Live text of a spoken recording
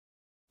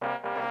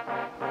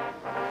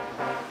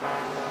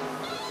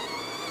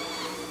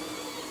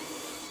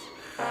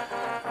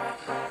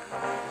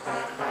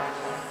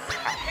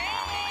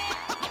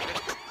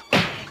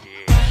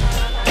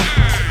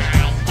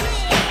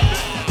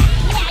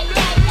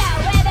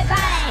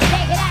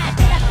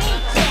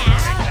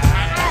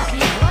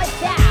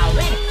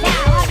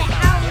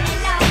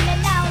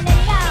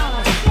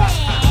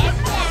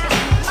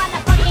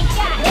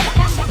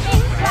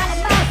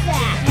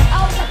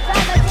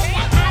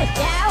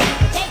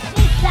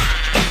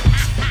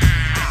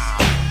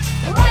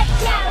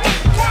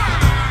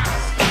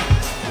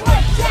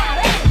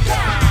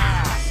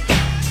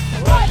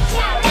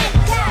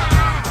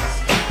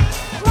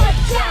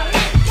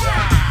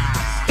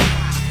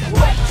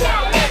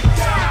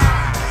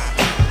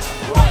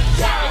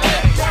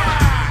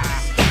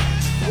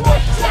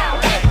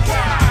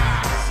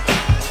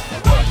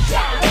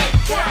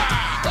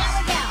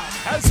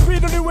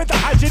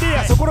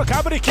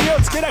に気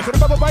をつけな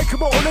車もバイク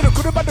も俺の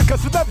車抜か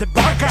すなんて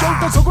バカ。ちょっ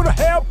とそこの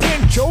ヘアピ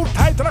ン超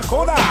タイトな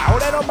コーナー、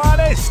俺の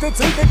真似してつ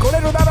いてこれ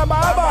るならま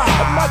あま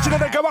あ。街の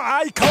中は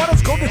相変わら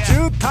ずこんな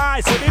渋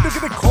滞、すり抜け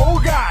て郊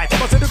外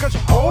飛ばせるかし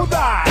放題。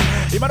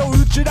今の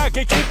うちだ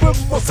け気分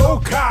も爽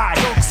快、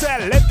独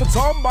占レッドゾ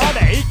ーンま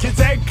で一気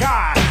全開。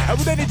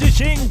腕に自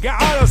信が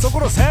あるそこ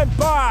の先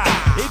輩、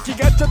息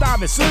がっちゃダ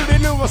メスリ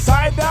ルは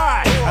最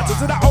大。つ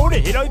づら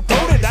折り広い通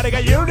り誰が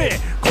有利、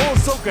高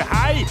速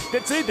入っ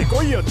てついて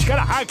こいよ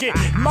力吐き。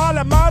ま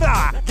だま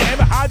だゲー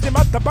ム始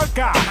まったばっ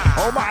か、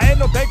お前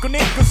のテクニ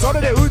ックそ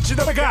れで打ち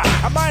止めか。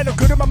前の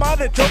車ま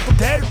でちょっと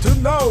テルト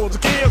ゥノーズ、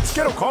気をつ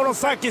けろこの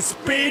先ス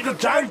ピード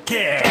ジャンキー。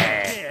こ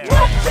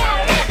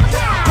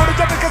れ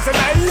じゃ抜かせな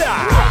いや、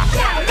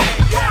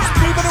ス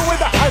ピードの上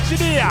で走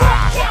りや、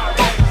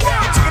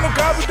次の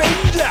カーブでい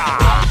いんじゃ、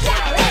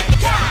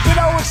出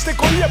直して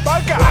こいやバカ。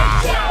こ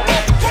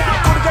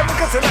れじゃ抜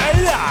かせな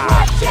いや、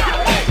ス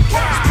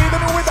ピード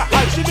の上で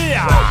走り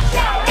や、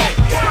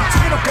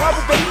次のカー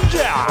ブでいいんじ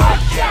ゃ、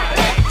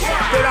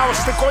出直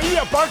してこい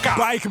やバカ。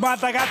バイクま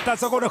たがった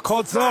そこの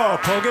小僧、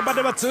峠ま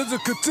では続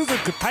く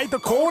タイト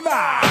コーナー。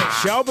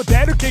勝負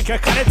出る気か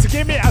加熱気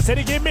味焦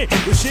り気味、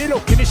後ろ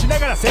気にしな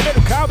がら攻め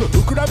るカーブ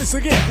膨らみす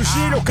ぎ、後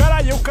ろか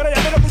ら横からや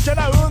めろ無茶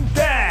な運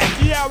転。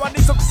ギアは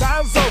2速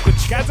3速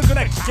近づく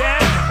な危険、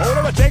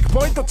俺はチェック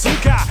ポイント通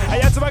過、あ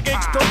やつは激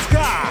突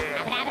か。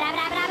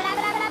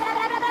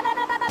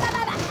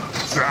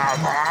ざ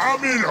ま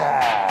みろ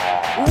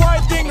ワ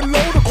イディングロ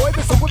ード越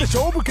えてそこで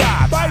勝負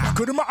か。バイク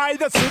車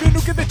間すり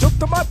抜けてちょっ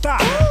と待った、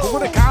ここ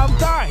でカウン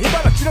ター火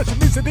花チラシ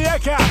見せてや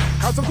か。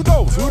加速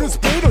度フルス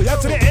ピードや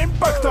つにイン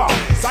パクト、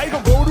最後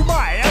ゴール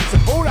前やつ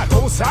ほら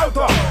コースアウ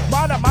ト。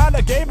まだま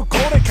だゲームこ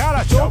れから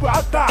勝負あ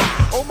った、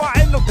お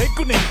前のテ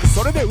クニック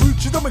それで打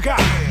ち止めか。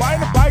前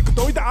のバイク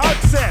どいたア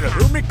クセル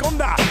踏み込ん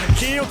だ、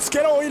気をつけ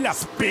ろおいら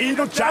スピー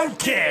ドジャン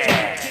キー。こ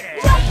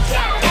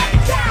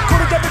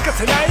れじゃ抜か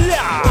せないや、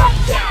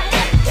ス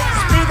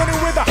ピードの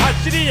上で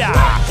走りや、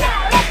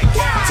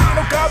次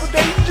のカーブ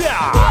でいいんじゃ、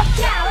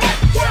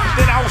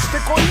出直して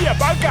こいや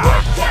バカ。こ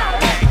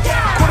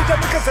れじゃ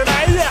抜かせ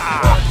ないや、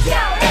ス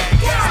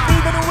ピ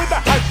ードの上で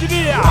走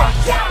りや、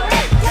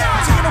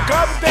次の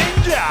カーブでいい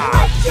んじゃ、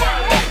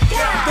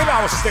出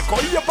直してこ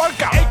いやバ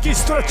カ。エキ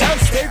ストラチャン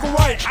ス手強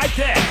い相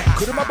手、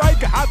車バイ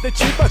ク張って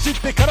血走っ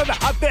て体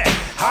張って、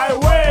ハイウ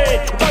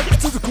ェイバック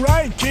続く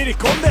ライン切り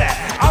込んで、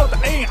アウト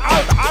インア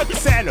ウトアク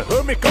セル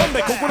踏み込ん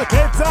で、ここで血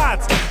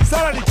圧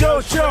さらに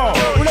上昇、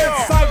ブレー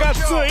キ差がつ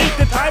い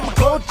てタイム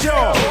好調。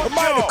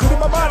前の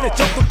車まで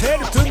ちょっとテ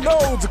ルトゥノ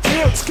ーズ、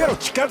気をつけろ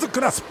近づ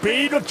くなスピ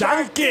ードジ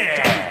ャンキー。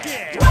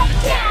こ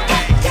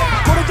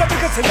れじゃ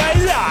抜かせな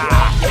いや、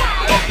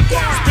ス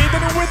ピード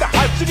の上で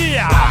走り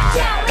や、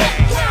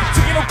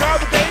次のカー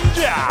ブでいいん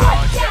じゃ、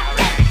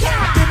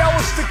出直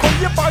してこ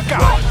いやバカ。こ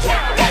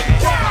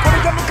れ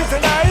じゃ抜かせ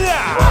ないや、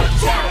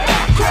ス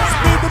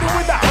ピードの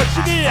上で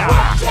走りや、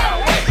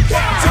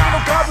次の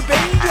カーブでい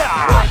いんじゃ、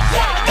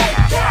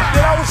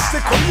出直して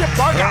こいや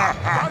バカ。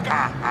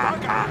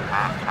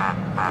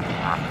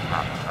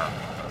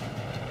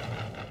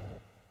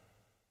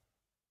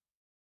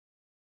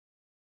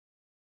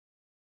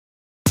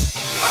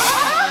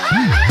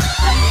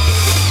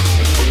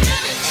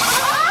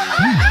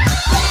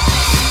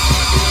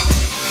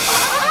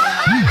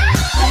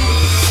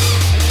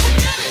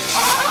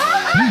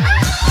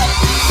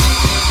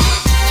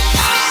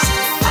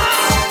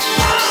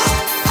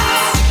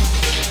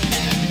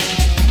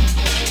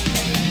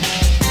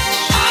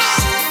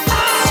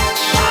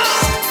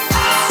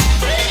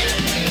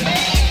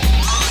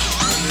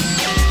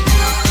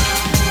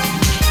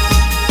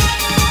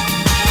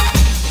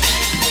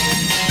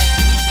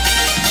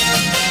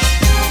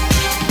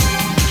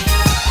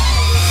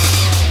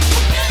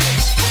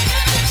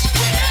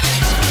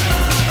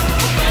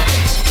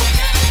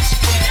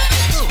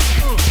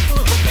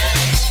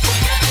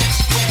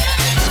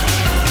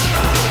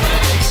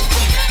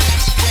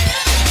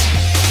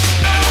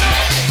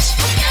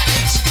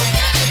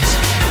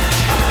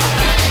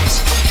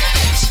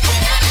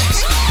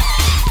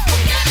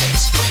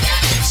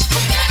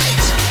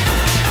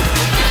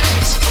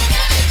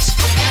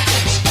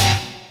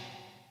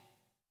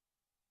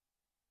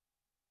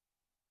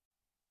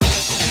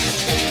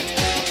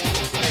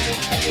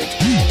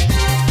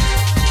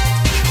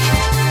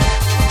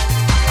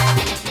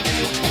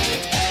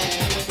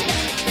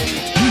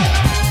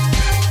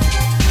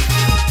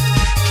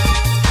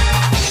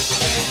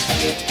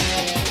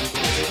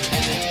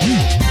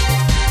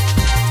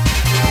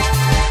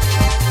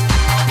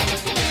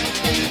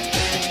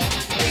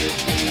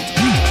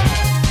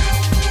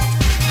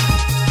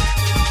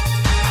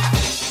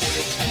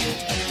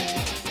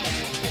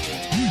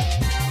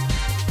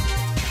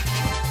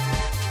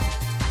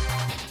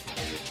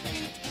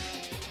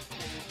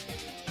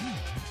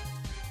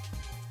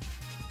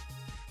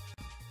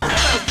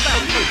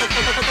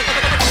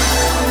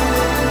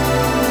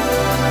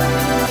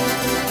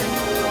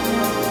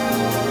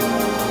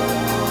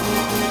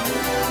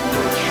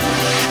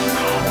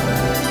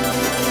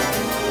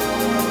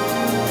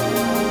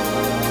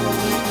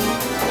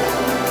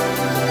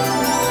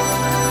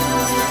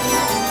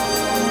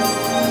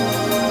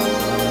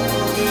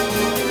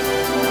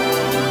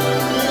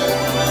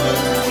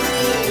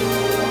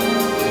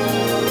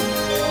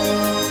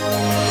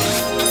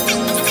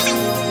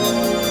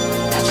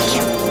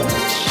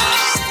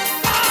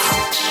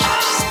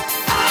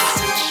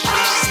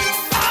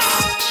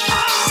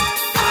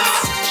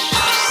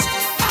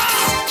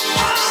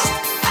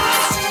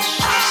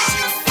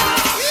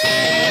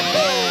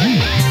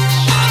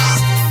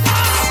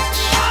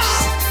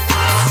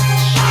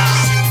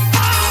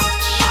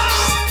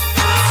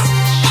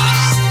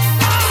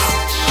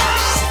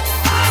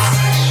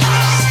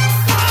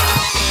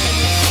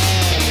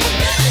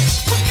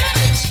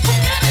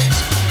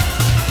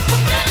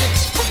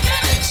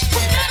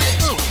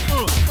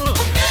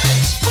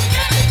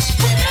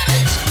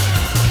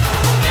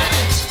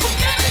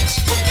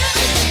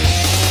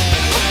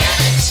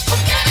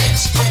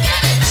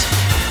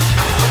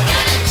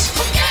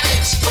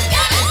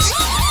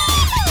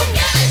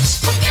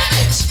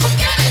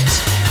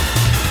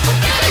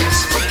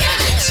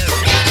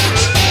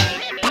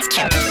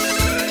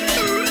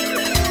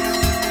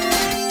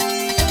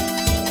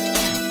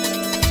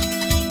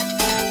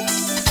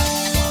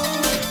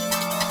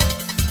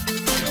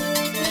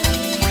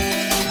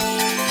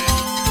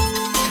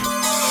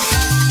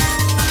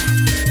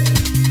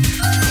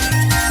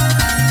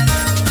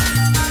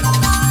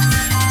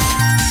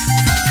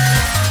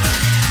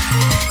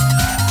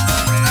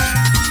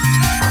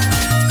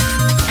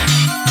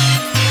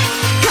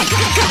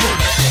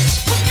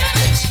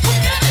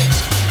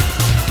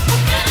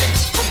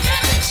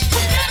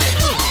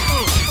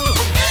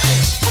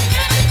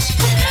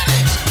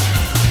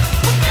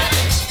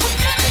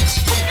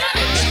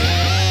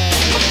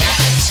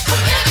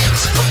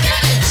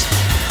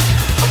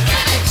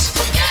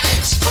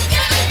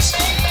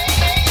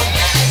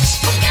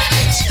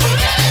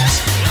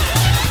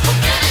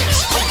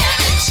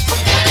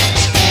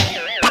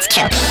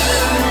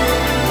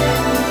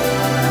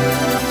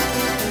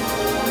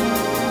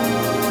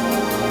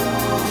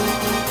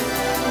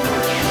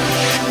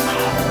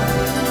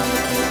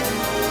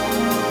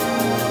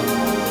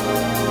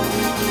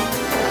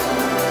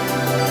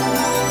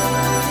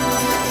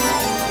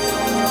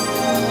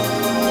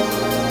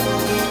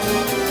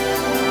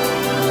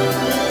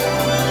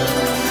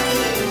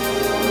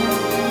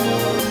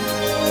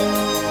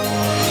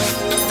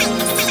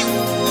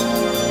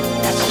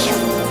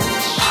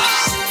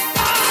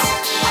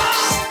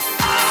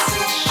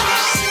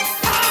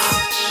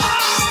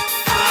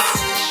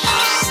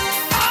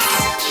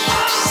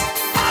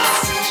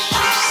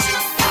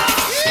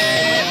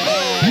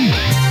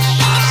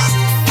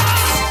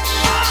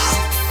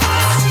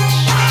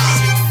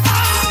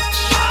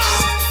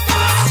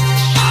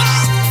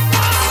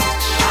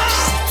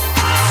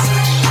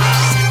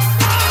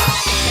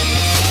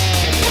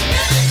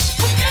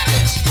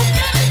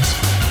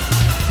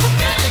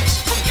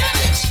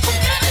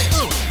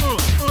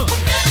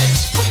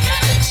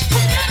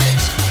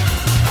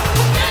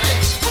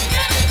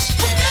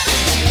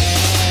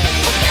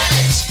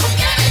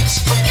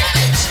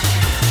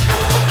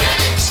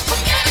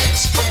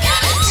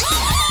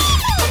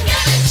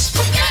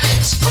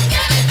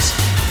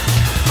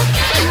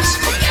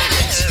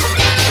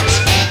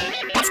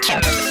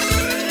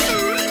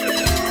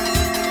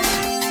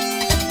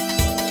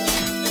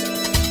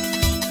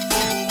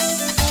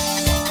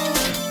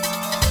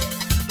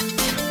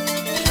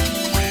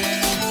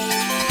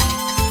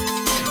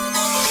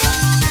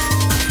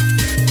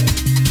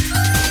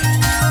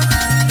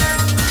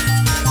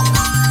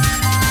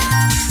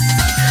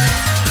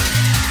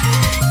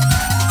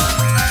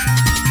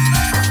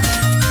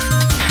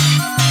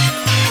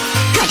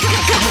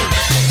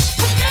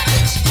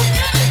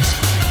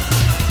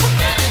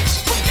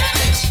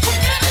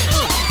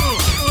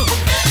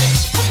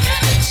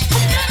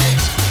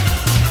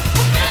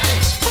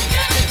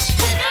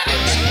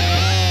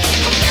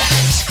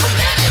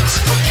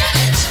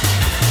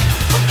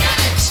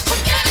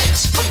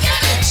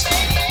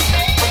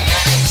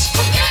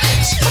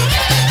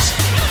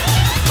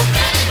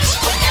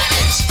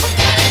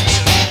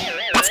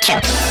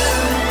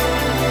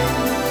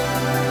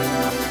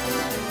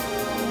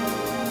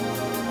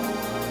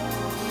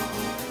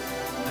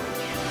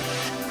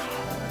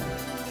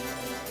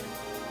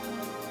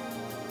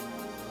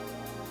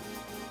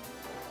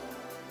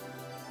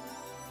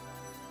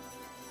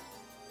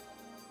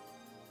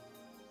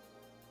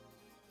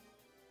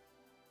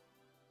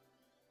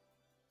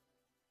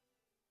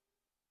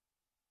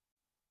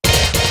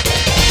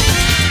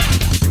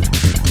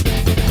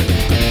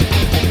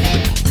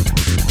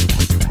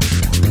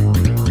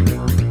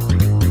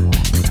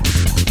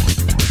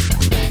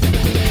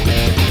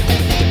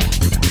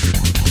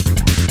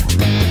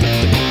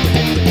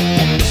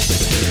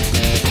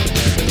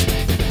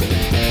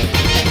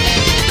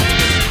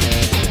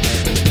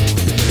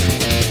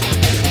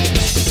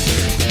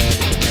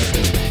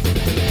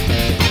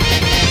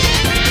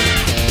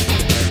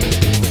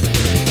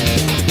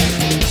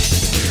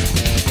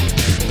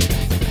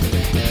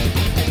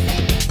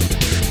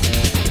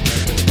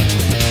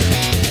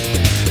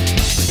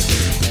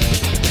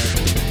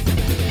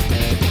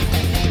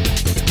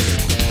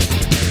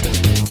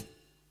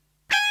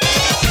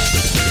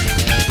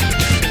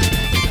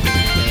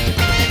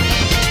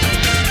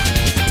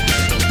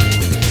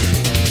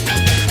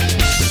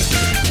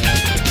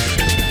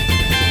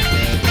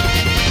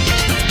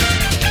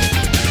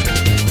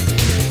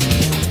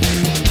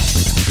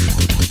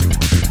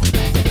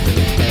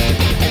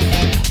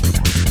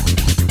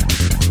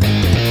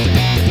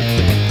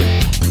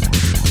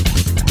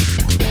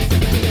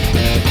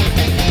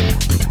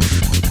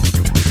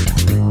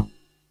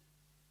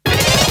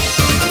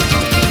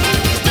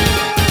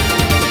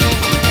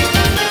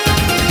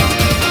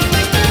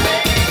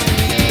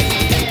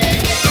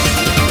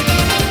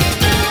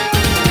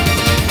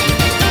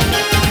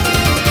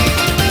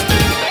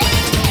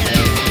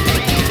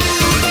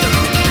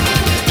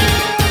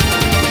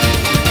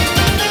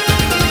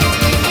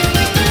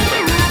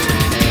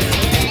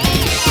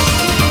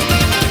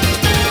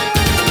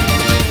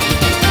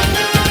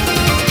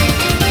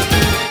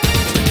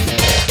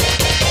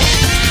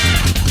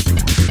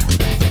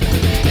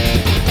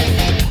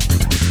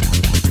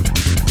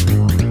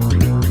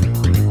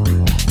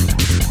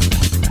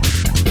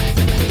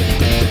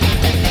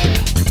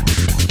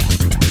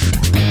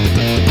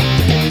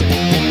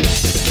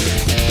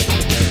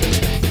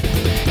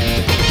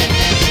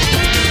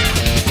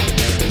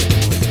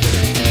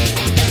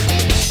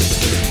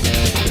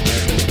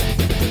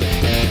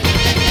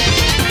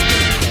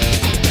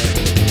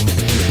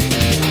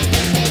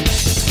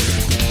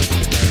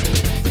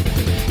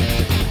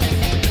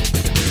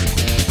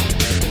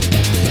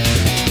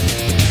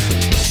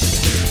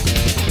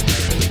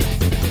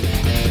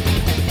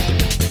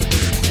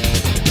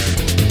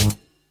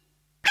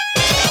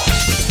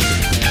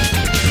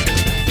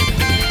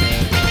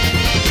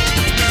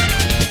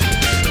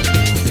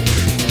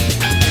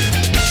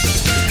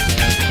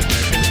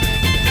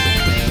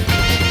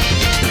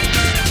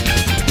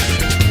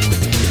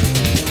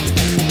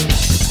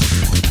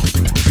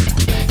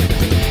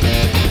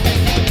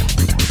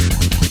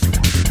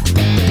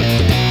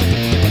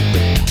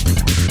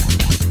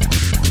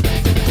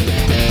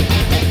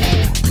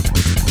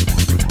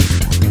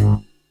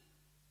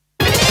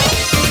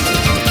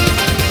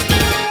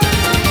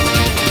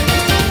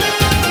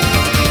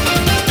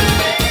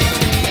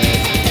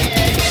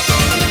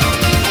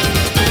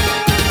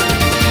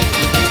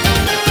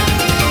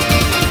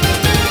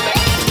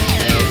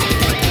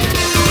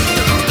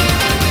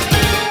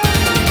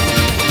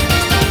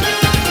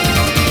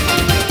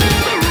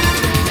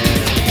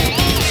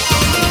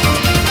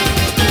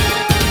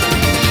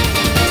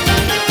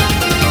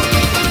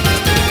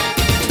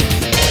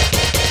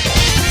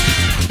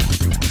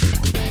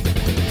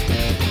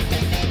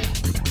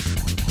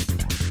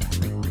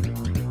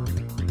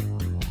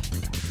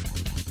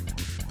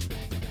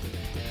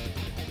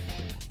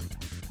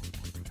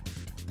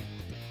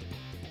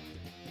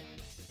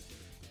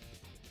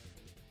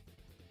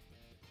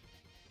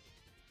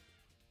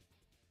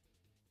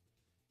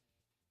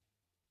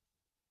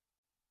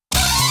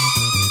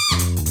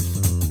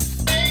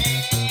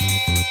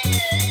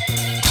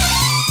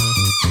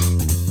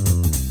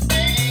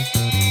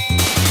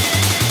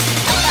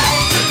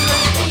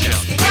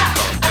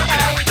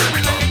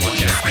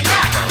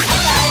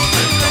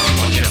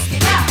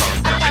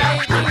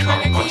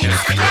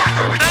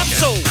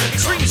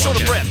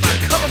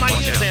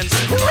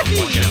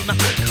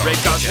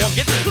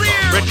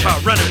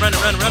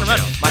run.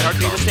 My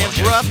heartbeat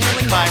stands rough,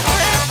 handling my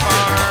red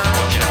car.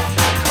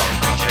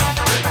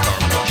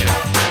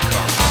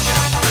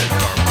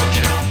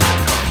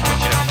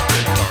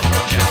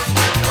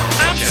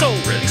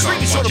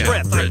 Extremely short of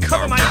breath, I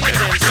cover my ears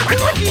and scream.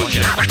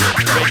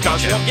 Red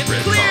cars won't get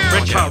clear.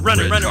 Red car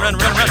running. My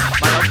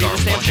heartbeat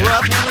stands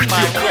rough, handling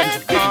my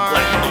red car.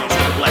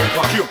 Black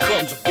car, here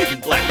comes a big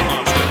and black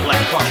monster.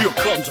 Black car, here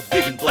comes a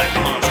big and black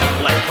monster.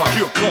 Black car,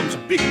 here comes a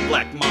big and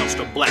black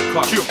monster. Black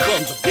car, here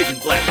comes a big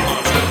and black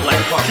monster.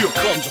 Black car, here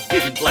comes a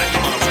big and black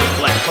monster.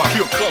 Black car,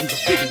 here comes a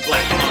big and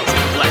black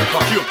monster. Black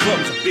car, here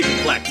comes a big and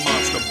black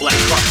monster. Black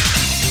car.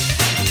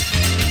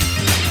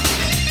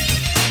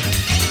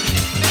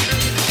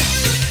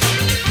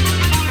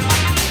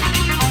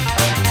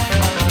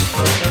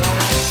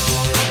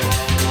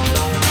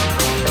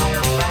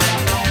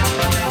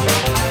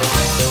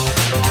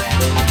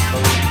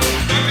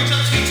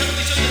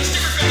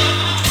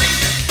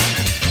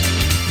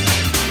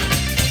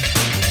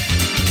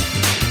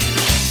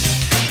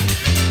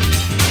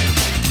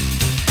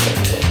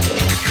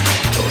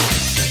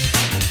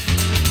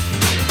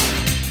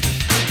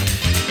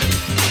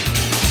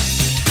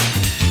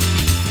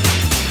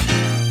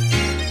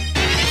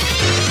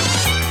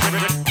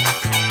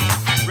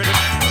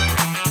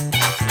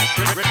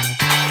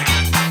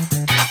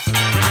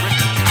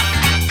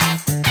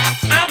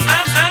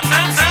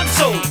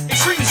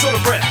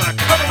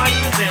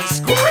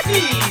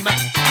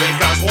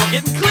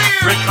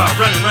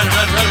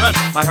 Run.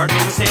 My heart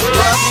beats the same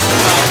rough in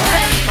my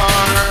red car.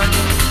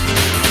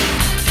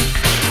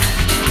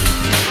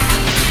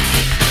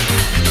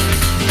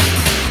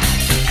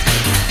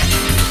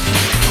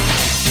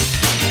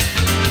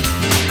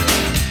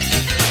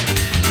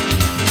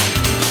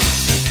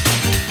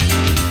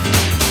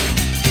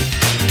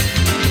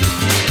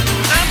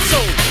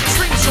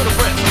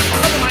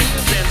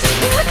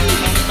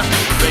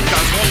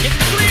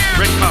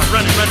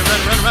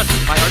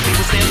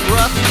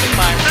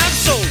 I'm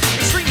so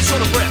extremely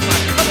short of breath.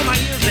 Cover my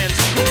ears and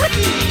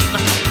scream.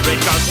 Red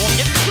cars won't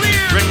get clear.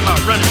 Red car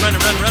running.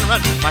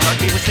 My heart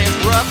beats the same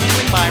rough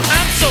in my red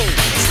car.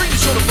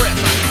 Short of breath, I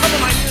cover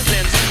my ears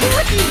and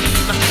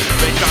scream.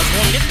 Red cars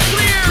won't get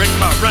clear. Red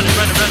car running.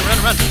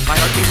 My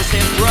heartbeat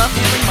stands rough,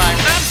 handling my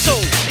I'm so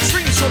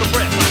extremely short of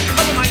breath, I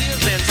cover my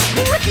ears and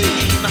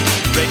scream.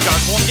 Red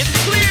cars won't get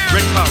clear.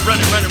 Red car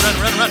running.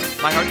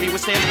 My heartbeat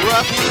stands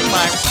rough,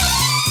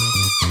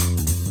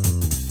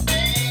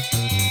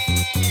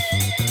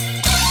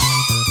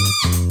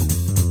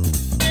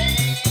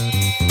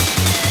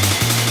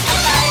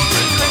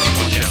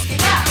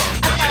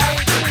 my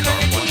I'm so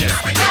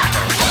extremely short of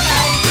breath, I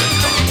cover my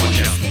ears and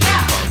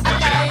scream.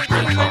 Red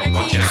cars won't get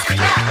clear.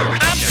 Red car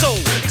running.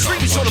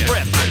 My heartbeat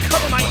stands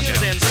rough, handling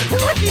my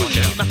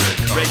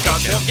Red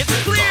cars won't get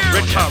clear.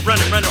 Red car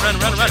running. My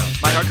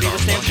heartbeat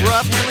stands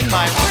rough, handling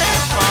my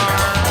red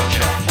car.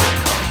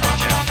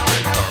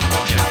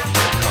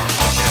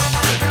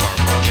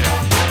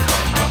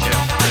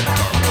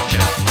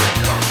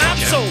 I'm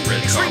so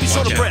extremely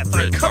short of breath,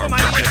 I cover my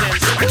ears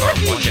and scream.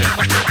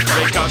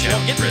 Red cars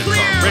won't get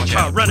clear. Red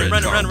car running. My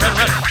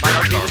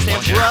heartbeat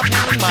stands rough,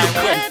 handling my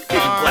red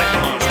car.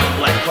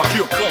 Black car,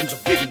 here comes a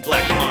big and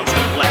black monster.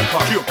 Black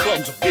car, here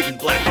comes a big and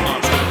black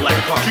monster.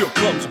 Black car, here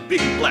comes a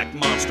big and black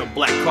monster.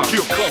 Black car,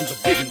 here comes a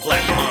big and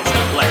black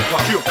monster. Black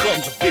car, here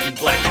comes a big and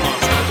black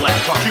monster.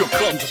 Black car, here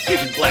comes a big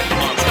and black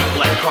monster.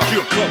 Black car,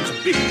 here comes a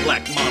big and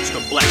black monster.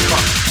 Black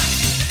car.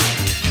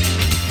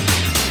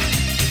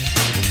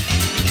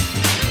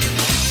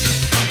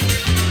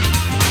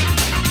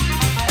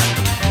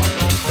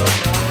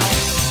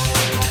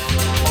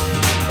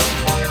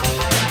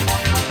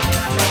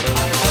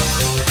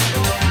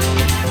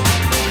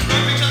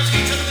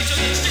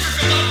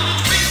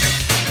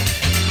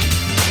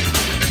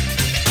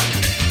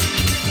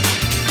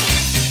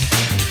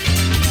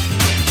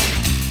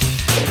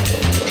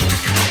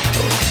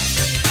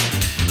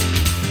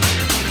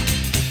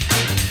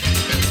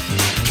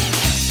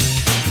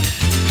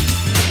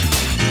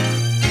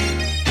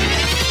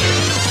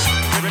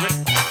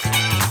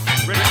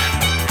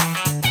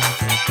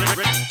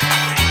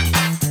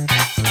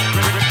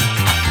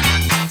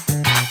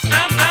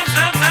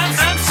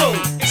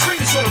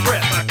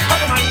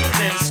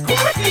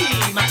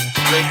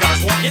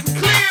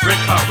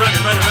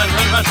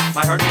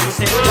 My heart will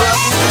stay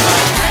rough in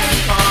my red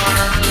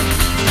car.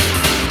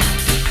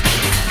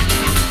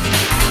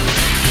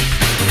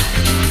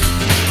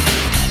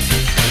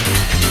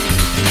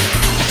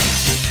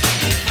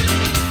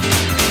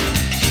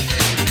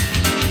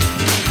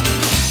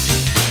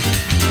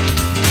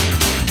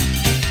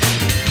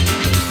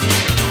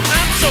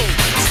 I'm so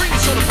extremely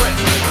short of breath.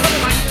 Cover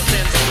my ears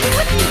and scream.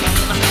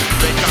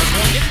 Red cars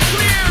won't get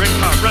clear. Red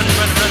car running.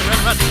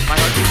 My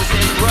heart will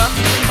stay rough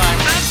in my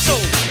I'm so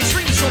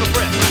extremely short of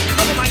breath.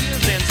 Cover my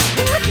ears and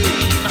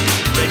scream.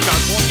 Red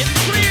cars won't get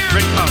clear.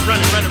 Red car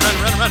running.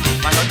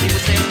 My heartbeat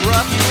will stand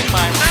rough in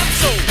my I'm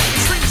so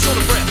extremely short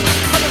of breath.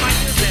 Cover my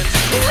ears and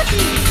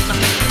scream.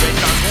 Red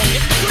cars won't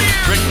get clear.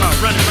 Red car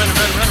running.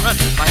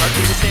 My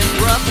heartbeat will stand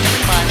rough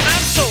in my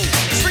I'm so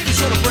extremely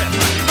short of breath.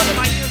 Cover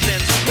my ears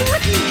and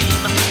scream.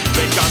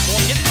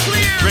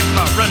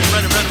 running,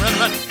 running, running, running,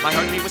 running. My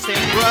heart can't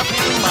withstand rough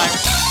handling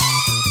my.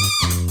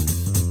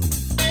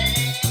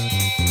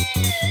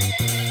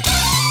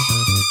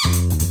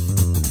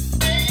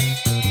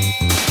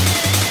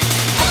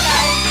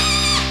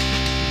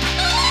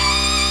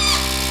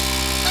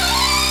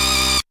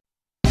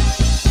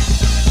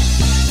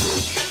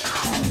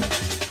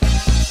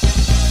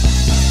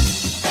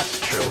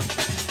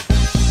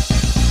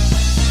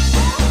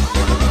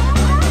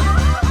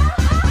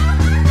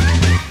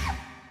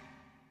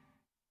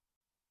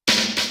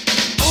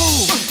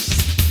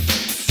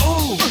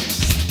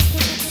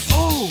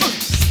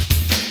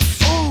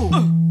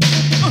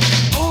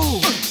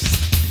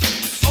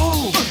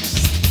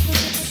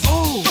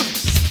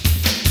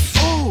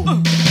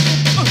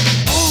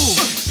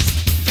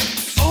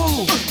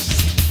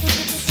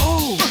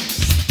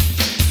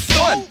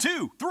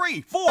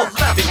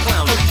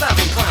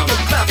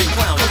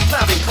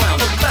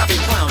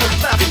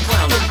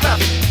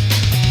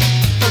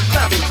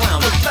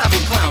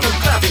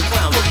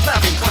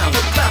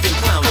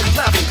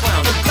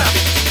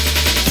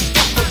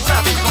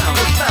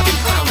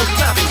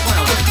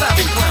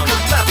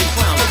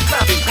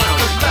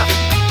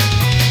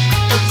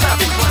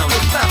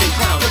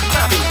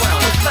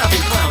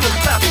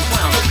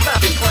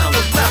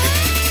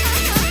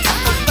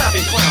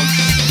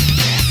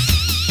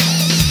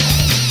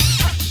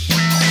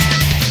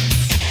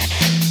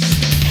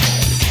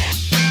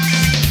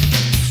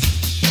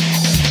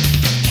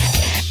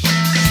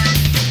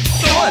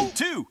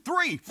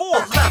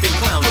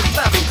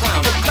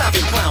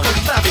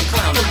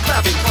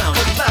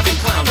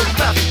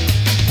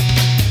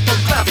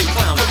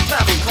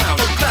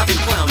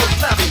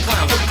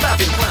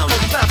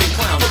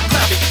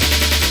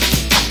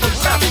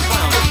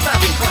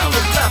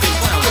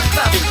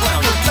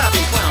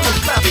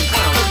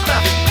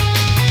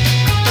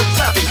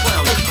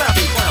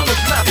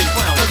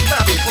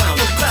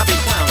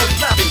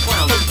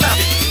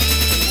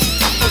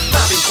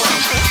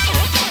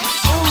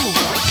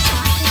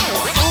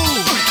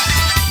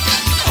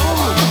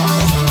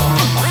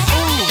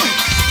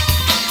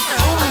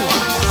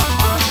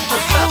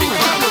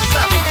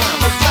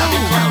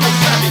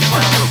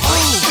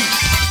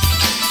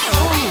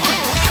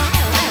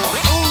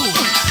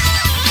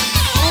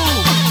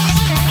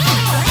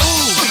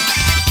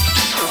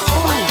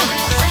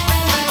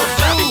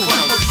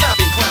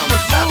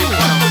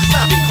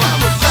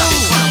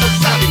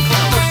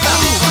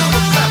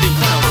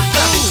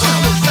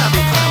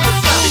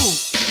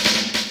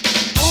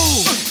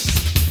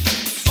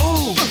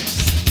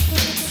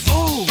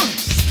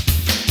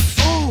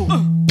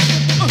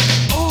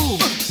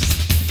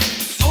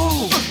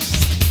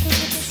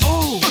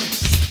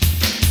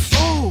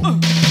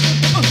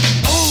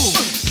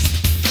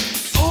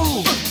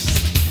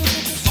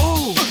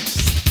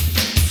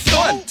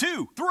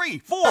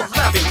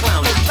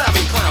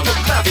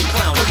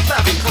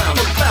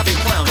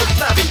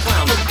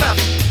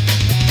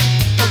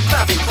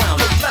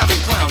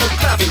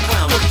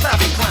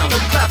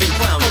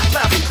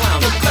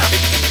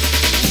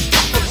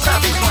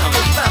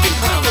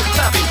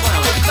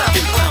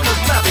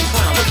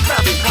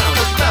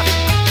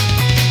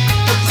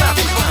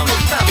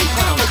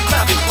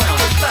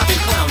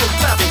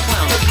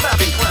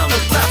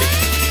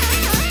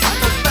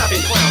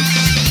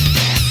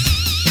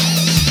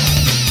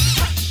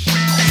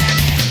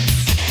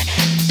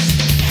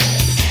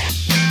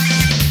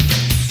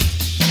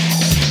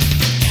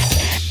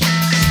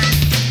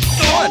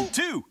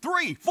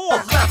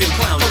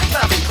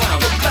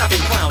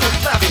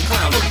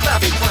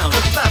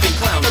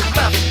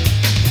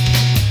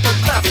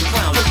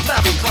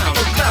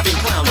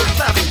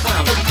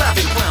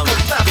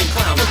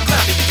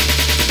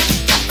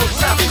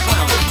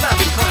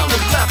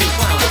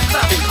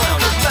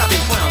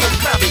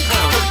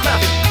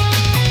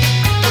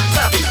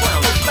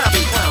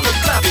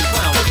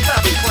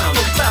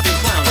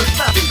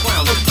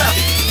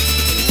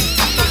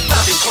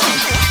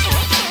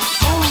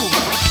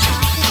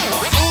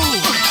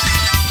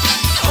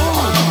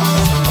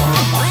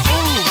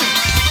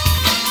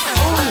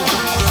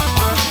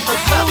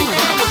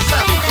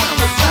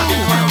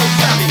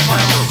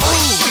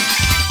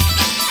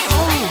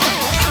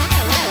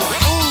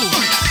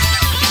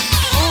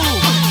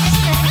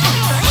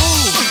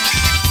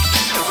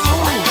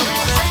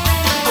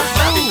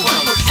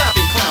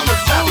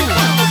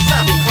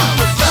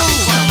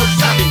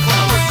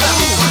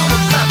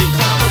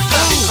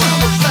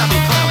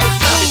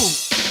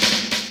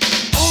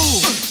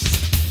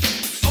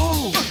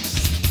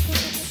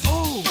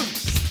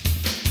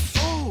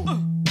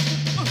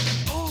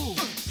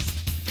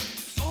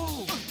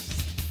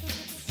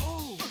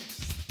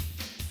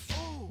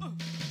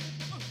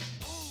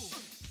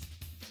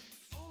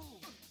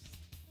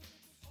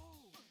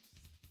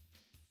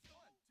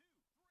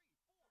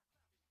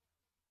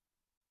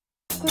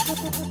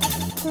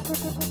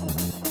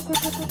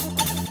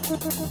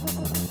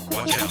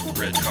 Watch out,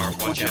 red car,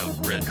 watch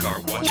out, red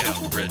car, watch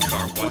out, red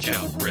car, watch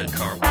out, red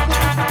car, watch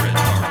out, red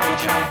car, watch out, red car,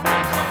 watch out,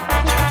 red car,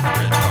 watch out,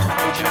 red car,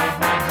 watch out,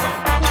 red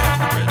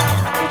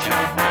car, watch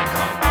out, red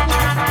car,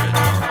 watch out, red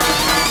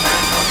car.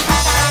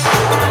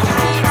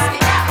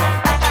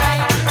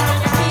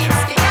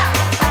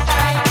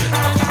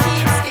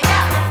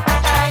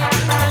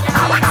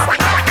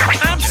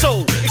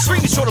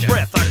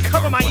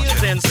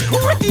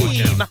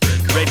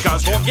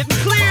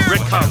 getting clear.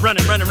 Red car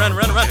running, running, running,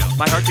 running, running.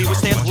 My heartbeat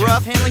withstands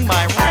rough handling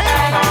my red car.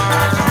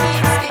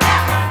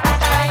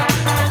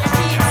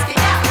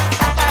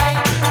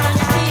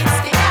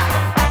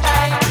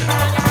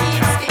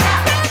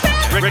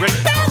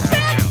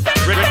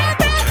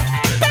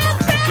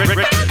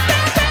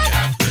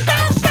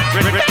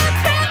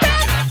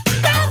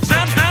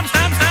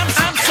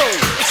 I'm so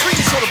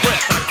extremely short of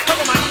breath. I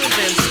cover my ears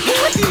and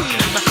scream.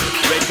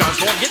 Red car's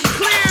going, getting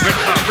clear. Red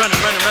car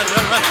running, running, running,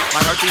 running, running.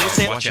 My heartbeat will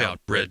stand. Watch out,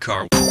 red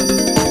car.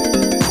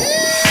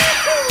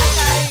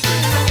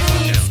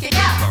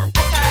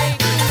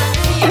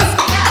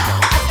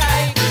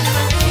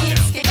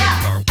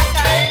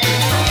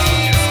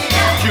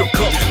 Here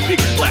comes the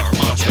big black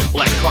monster,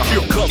 black car.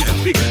 Here comes the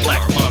big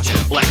black monster,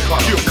 black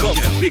car. Here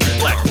comes the big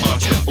black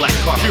monster, black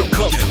car. Here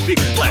comes the big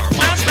black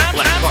monster,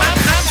 black car.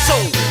 I'm so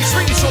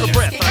extremely short of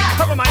breath. I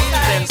cover my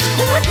ears and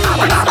scream.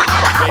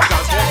 Red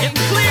car's going,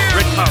 getting clear.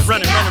 Red car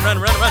running, running,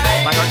 running, running,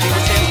 running. My heartbeat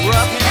will stand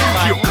rough in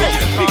my. Here comes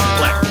the big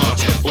black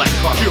monster, black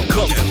car. Here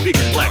comes the big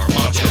black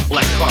monster,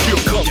 black car.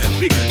 Here comes the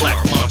big black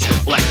monster,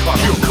 black car.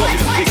 Here comes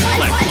the big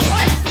black monster.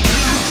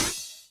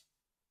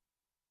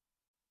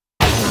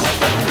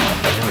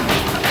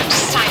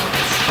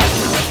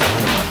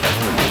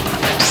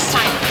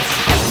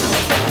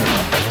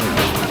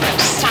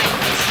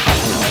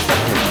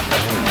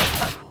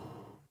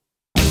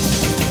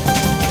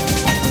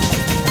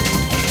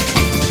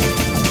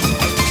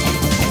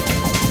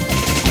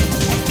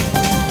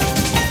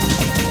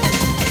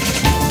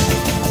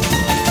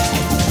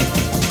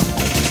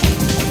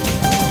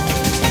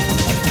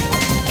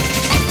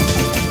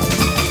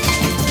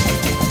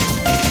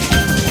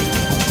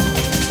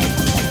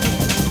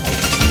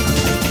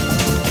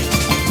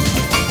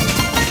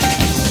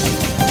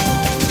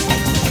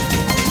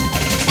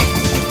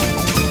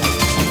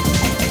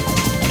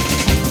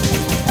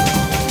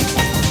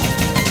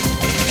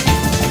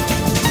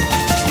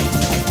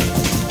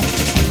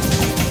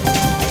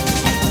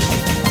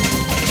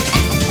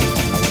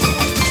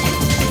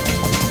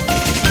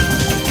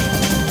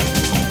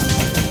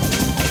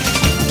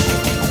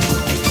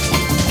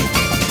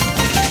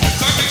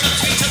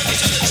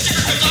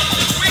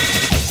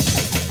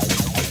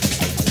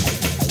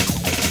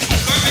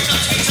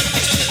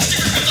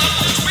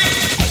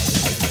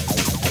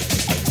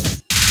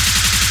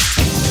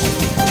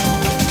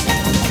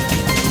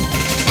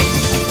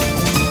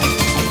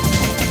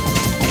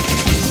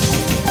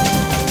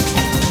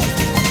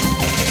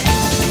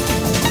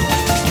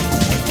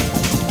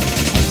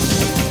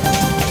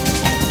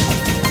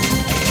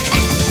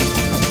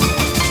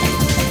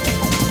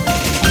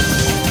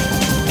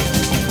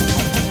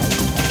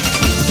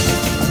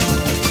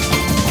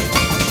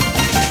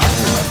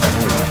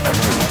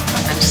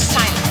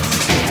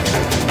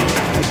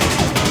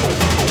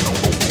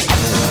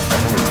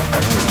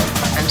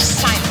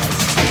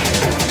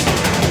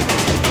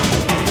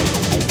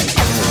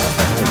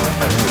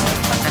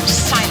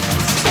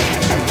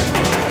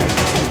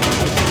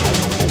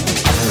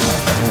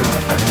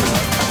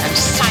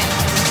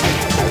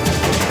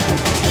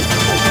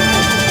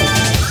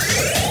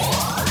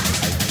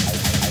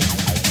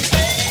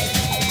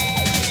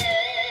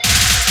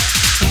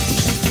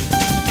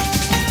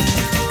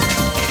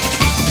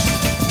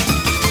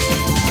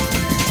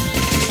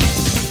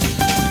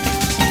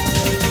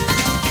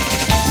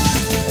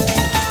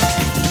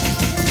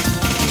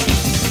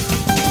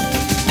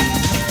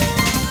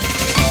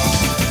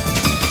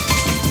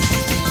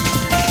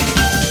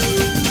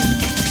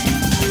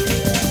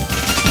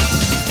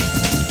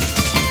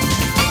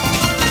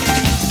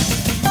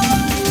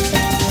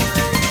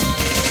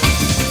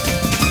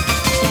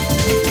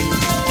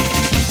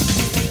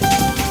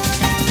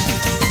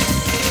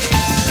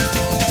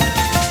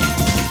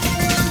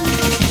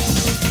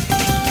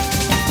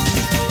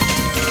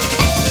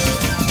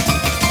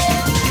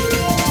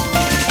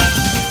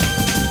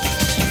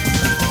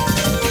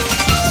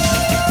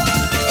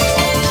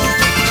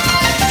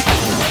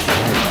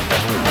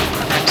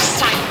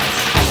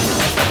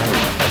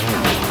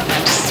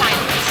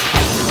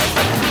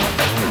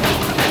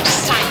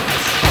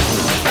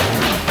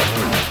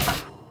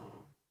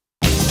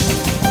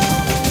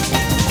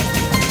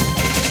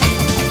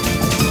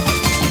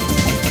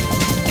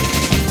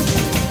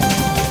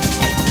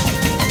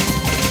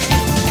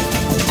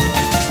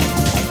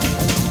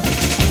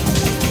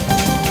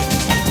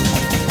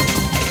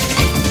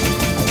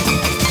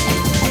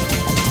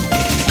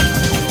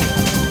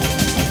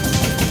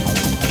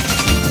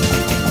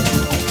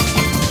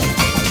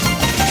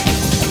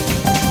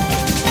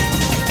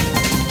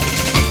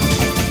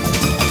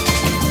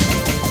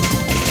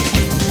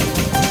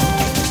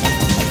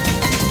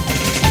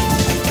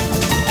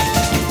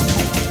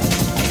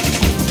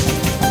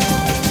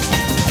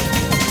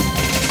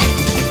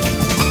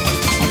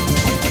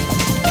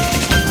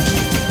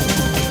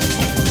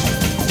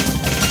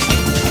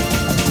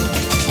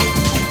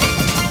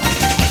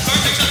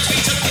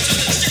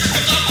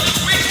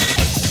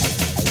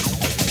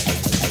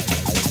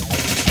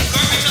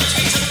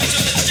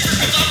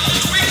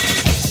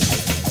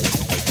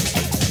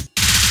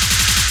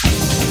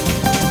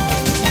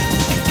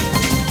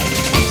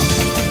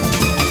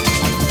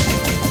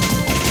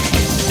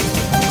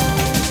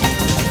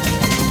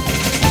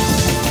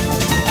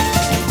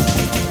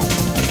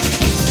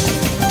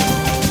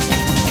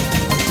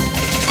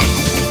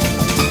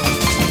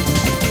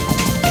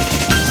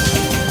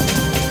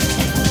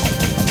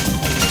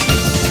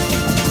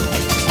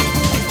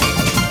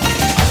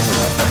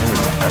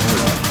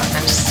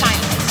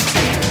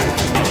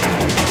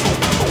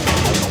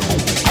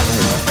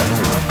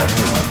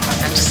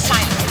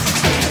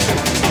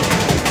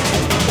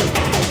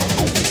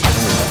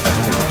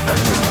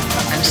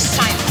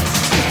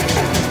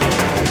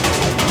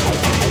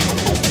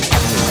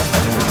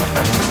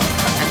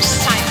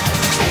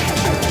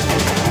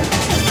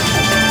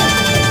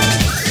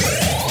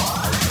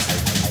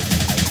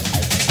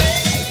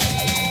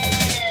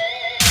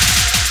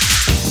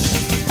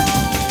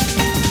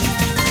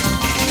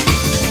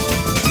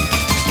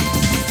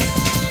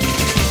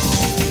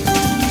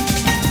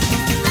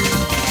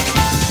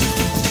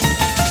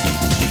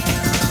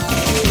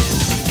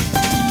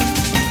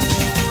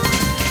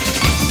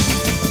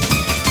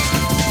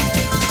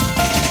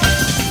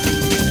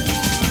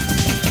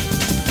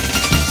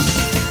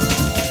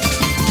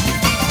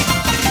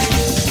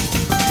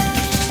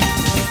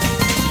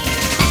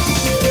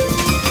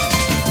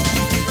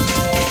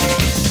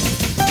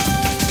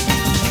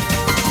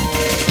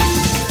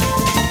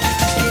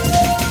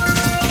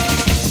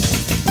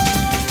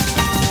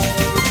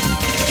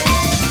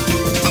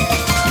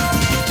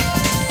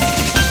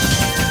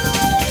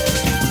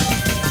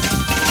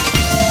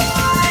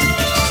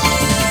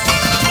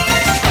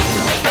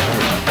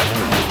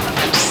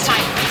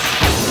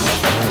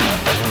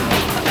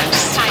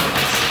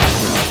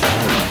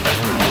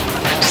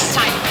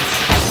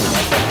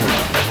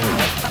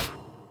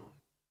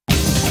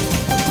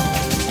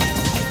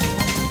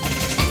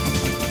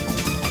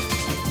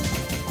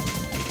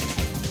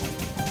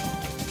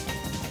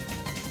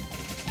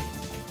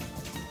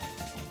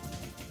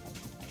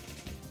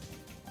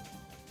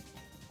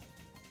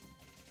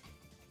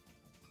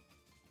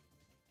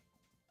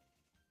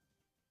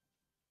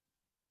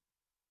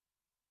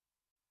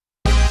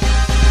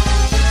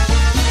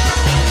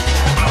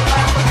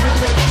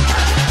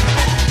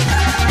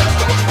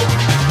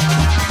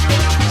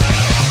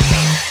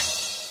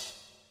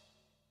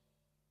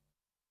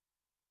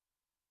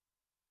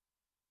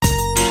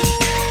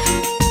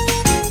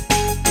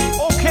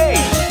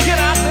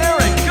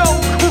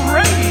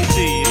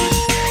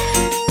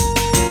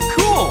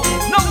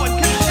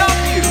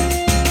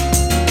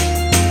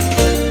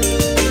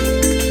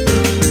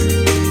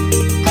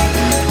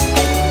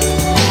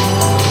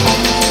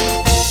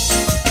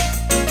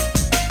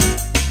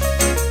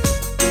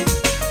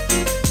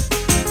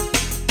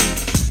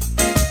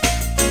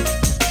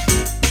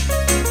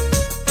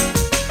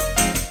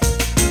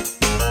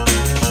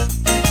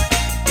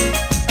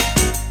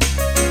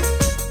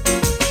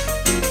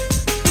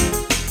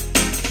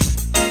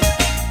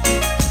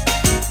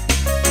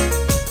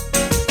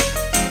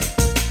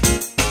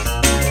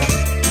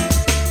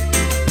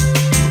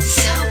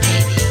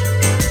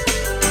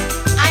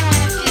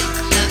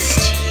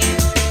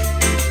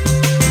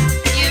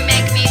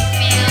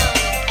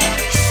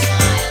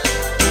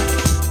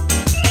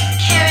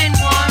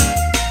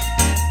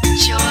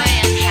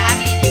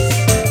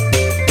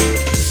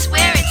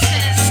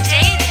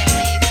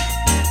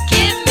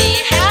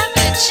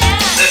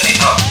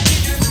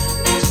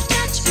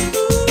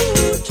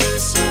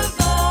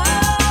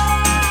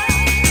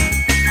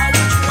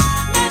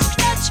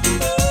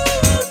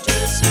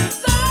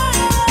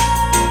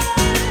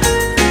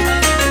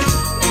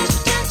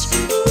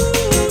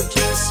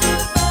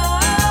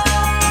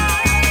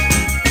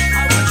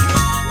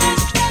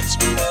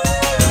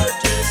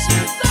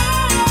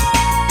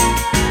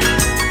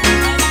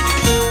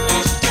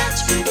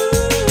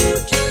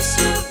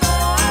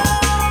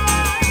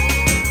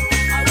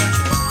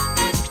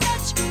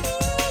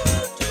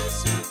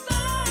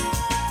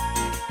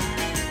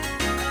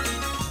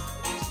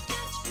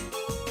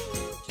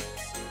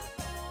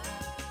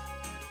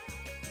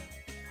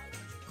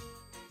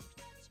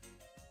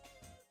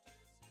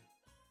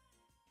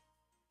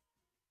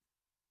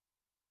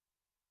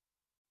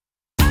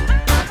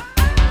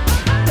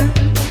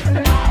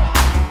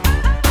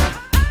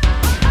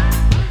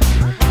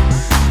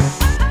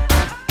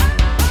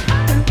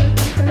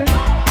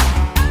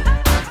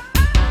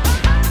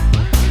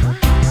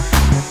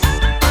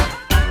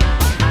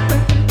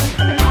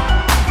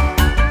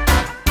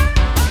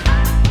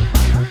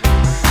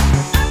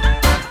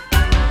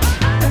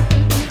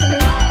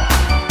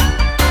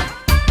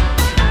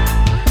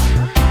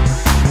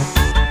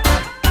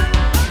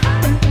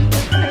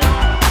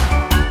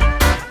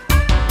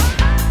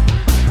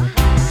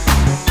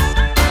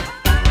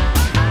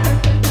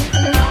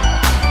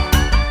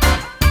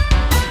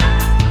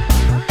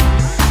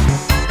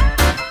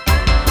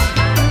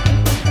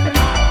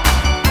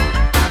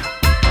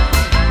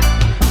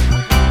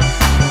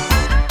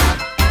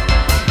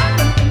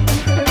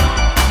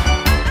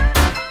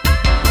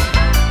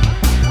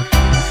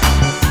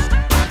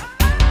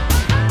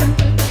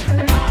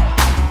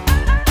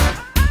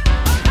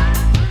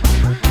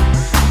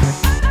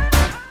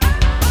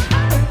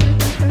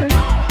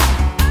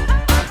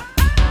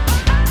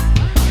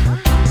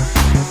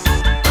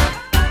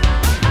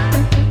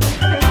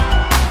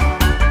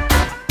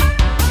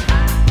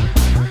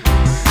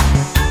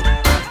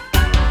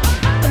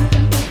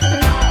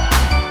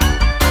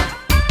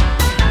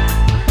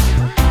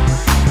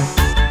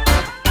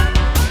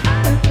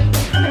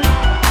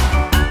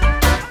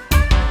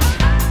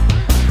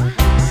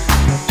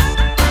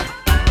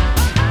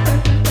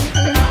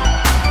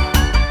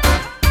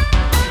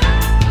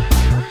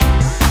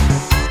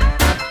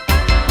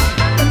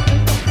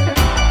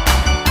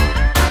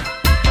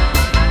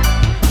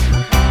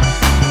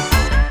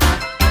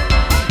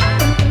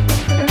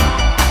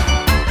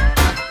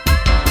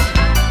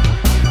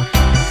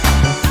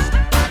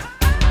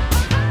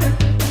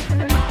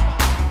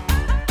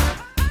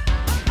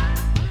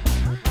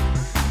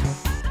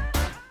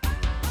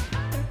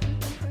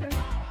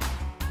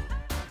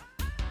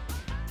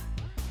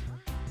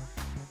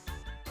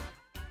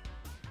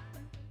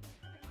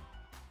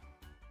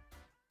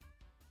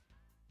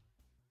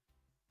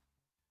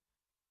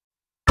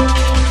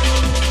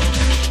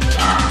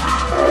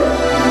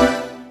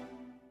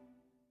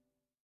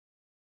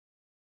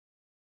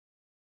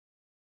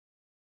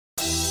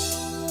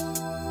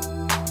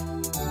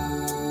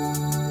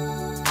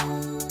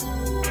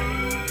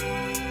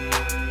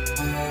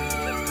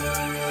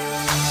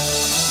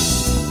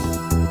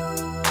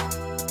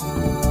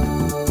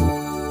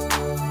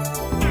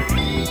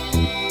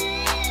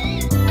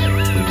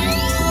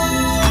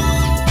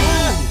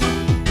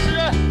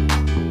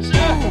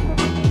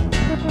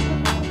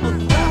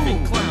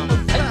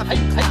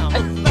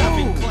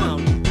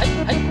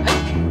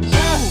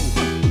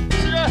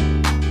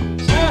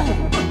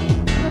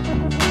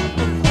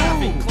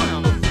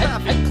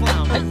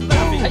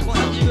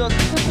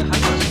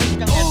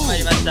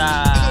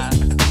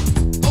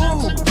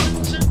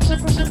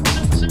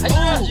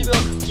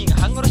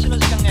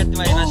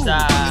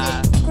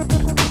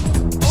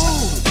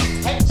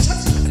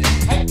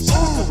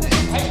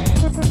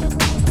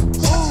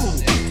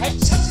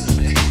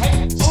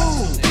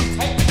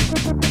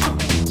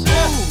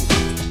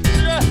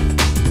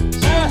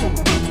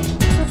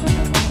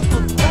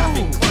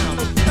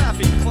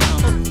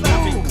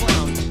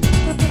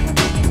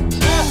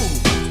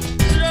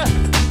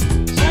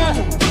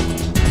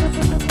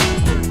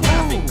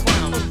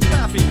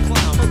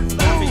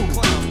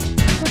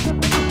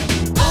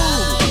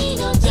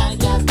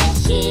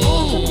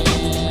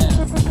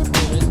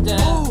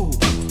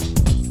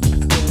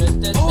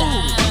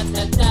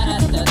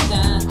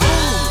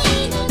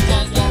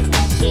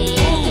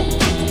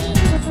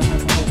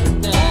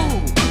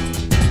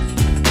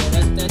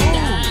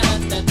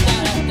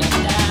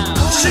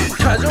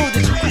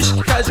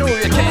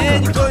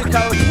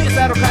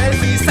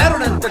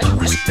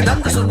 な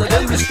んでそんな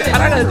全部して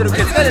腹が出てるケ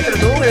ツが出てる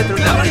脳が出てる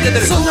生に出て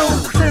るそんな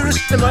音楽てる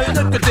して前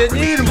だけ手に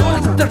入るものだ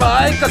ったら場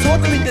合かそう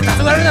と見て黄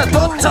昏な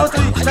取っちゃう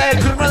と行きたい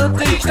車乗っ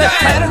て行きたい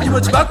帰る気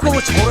持ちバックを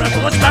持ち俺は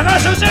友達バカ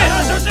正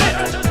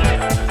直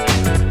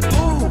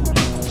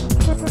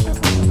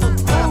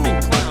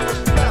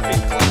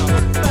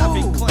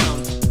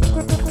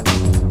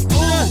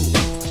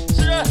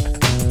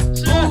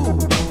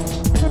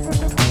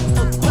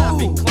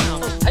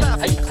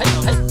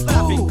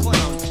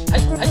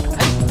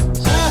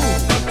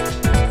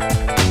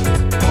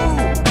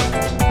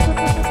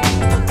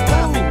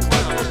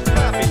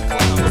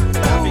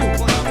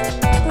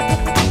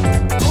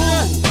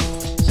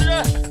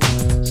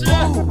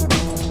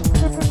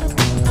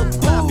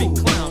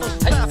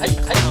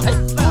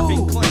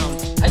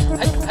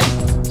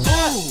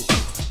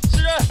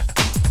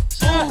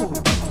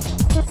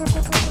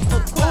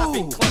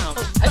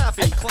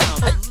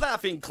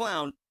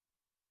Clown.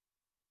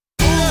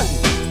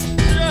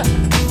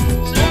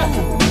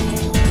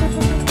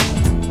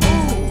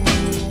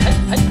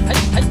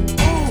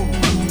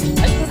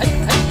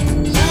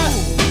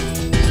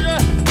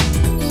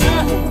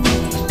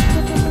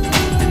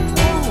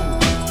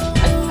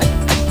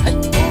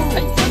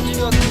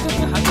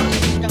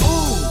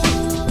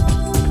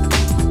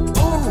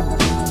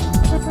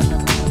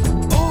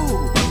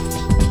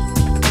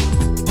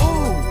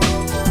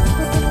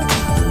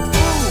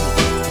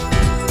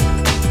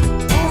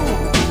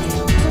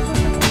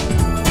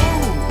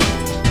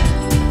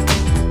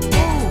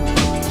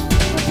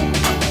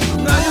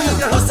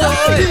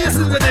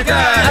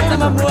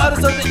 頭も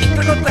悪そうで言っ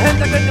たこと変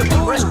だけ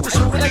ど俺しくてし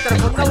ょうがないか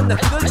らこんな女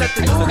ひどいちゃっ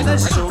て情けない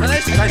ししょうがな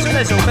いし会社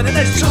ないしお金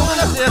ないししょうが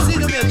なくて安い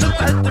飲みはちょっ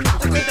と入ってみ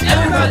てくれてエ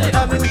ルバーに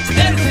タメ口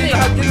エルセイが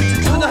発見口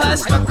自分の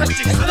話ばっかし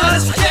人の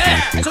話聞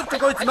けちょっと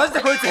こいつマジ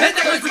でこいつ変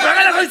だこいつバ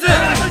カだこいつ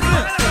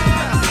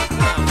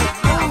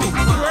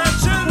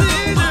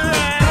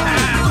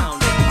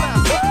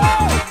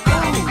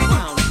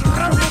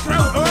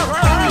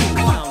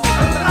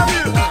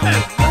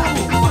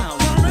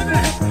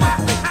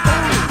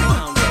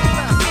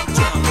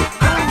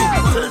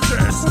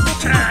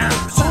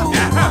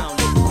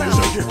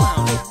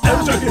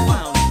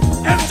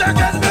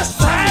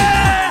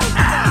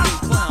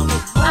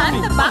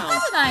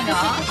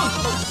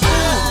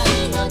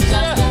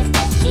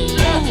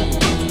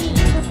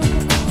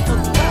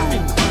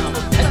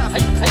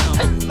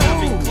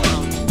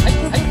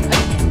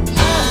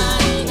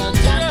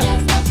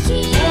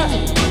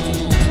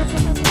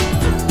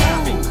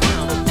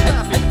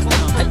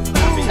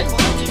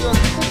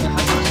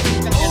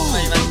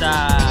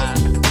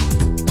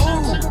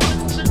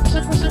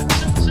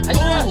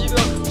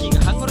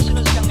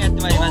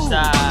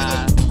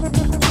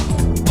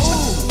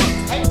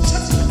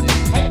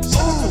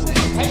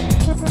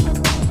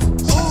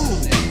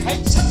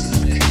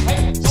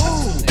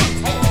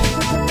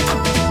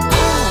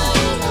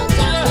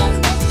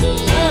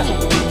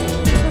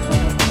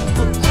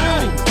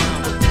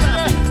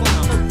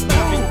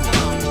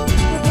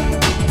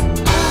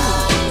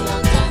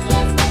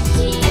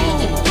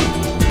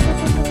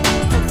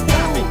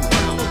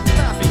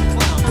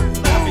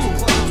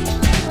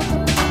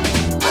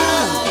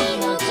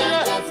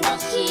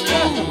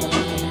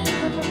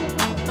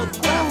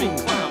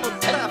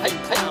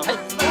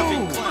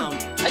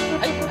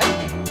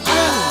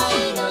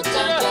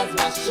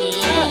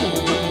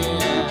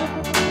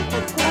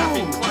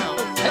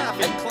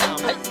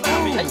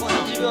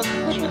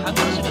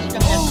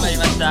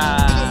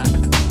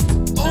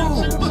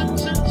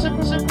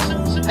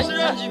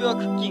30秒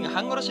クッキング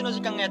半殺しの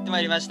時間がやってま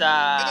いりまし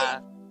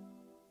た。